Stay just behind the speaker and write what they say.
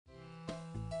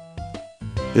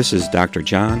This is Dr.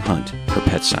 John Hunt for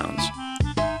Pet Sounds.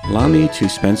 Allow me to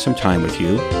spend some time with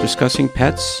you discussing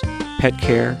pets, pet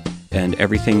care, and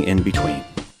everything in between.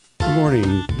 Good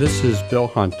morning. This is Bill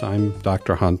Hunt. I'm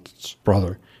Dr. Hunt's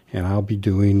brother, and I'll be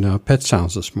doing Pet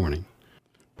Sounds this morning.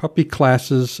 Puppy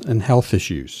classes and health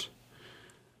issues.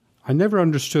 I never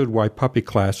understood why puppy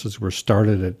classes were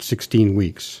started at 16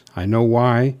 weeks. I know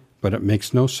why, but it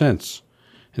makes no sense.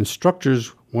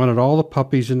 Instructors wanted all the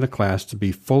puppies in the class to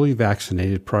be fully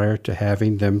vaccinated prior to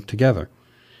having them together.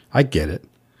 I get it.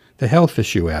 The health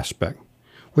issue aspect,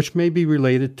 which may be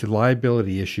related to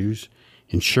liability issues,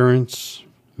 insurance,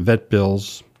 vet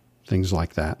bills, things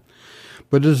like that.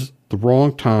 But it is the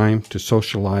wrong time to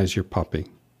socialize your puppy.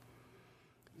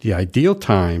 The ideal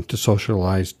time to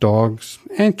socialize dogs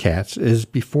and cats is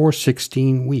before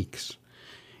 16 weeks.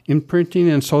 Imprinting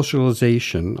and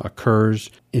socialization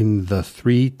occurs in the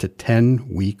 3 to 10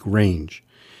 week range.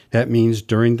 That means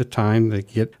during the time they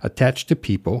get attached to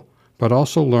people, but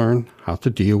also learn how to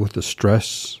deal with the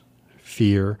stress,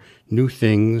 fear, new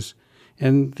things,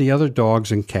 and the other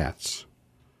dogs and cats.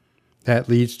 That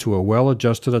leads to a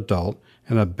well-adjusted adult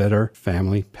and a better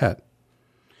family pet.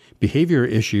 Behavior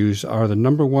issues are the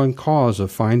number one cause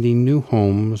of finding new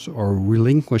homes or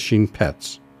relinquishing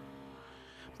pets.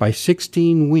 By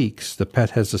 16 weeks, the pet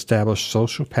has established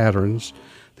social patterns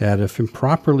that, if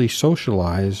improperly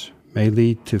socialized, may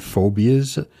lead to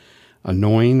phobias,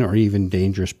 annoying or even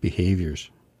dangerous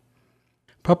behaviors.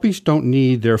 Puppies don't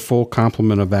need their full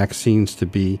complement of vaccines to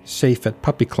be safe at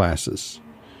puppy classes.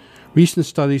 Recent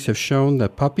studies have shown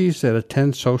that puppies that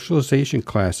attend socialization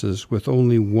classes with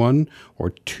only 1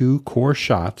 or 2 core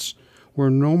shots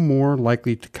were no more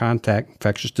likely to contact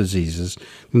infectious diseases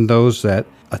than those that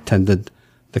attended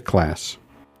the class.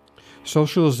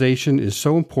 Socialization is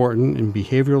so important in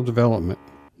behavioral development.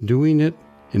 Doing it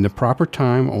in the proper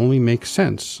time only makes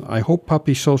sense. I hope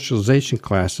puppy socialization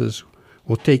classes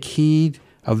will take heed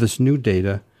of this new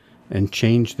data and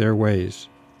change their ways.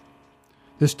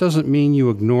 This doesn't mean you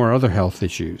ignore other health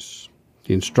issues.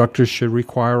 The instructors should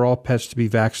require all pets to be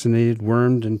vaccinated,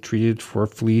 wormed, and treated for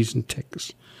fleas and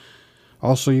ticks.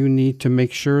 Also, you need to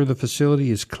make sure the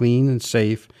facility is clean and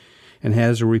safe and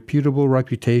has a reputable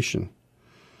reputation.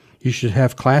 You should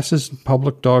have classes in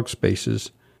public dog spaces.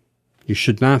 You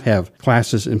should not have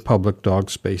classes in public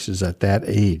dog spaces at that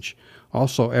age.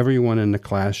 Also, everyone in the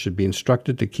class should be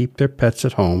instructed to keep their pets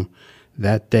at home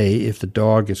that day if the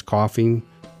dog is coughing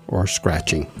or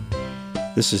scratching.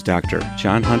 This is Dr.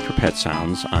 John Hunt for Pet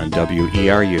Sounds on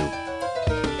WERU.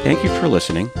 Thank you for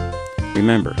listening.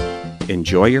 Remember,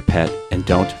 enjoy your pet and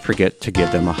don't forget to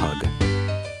give them a hug.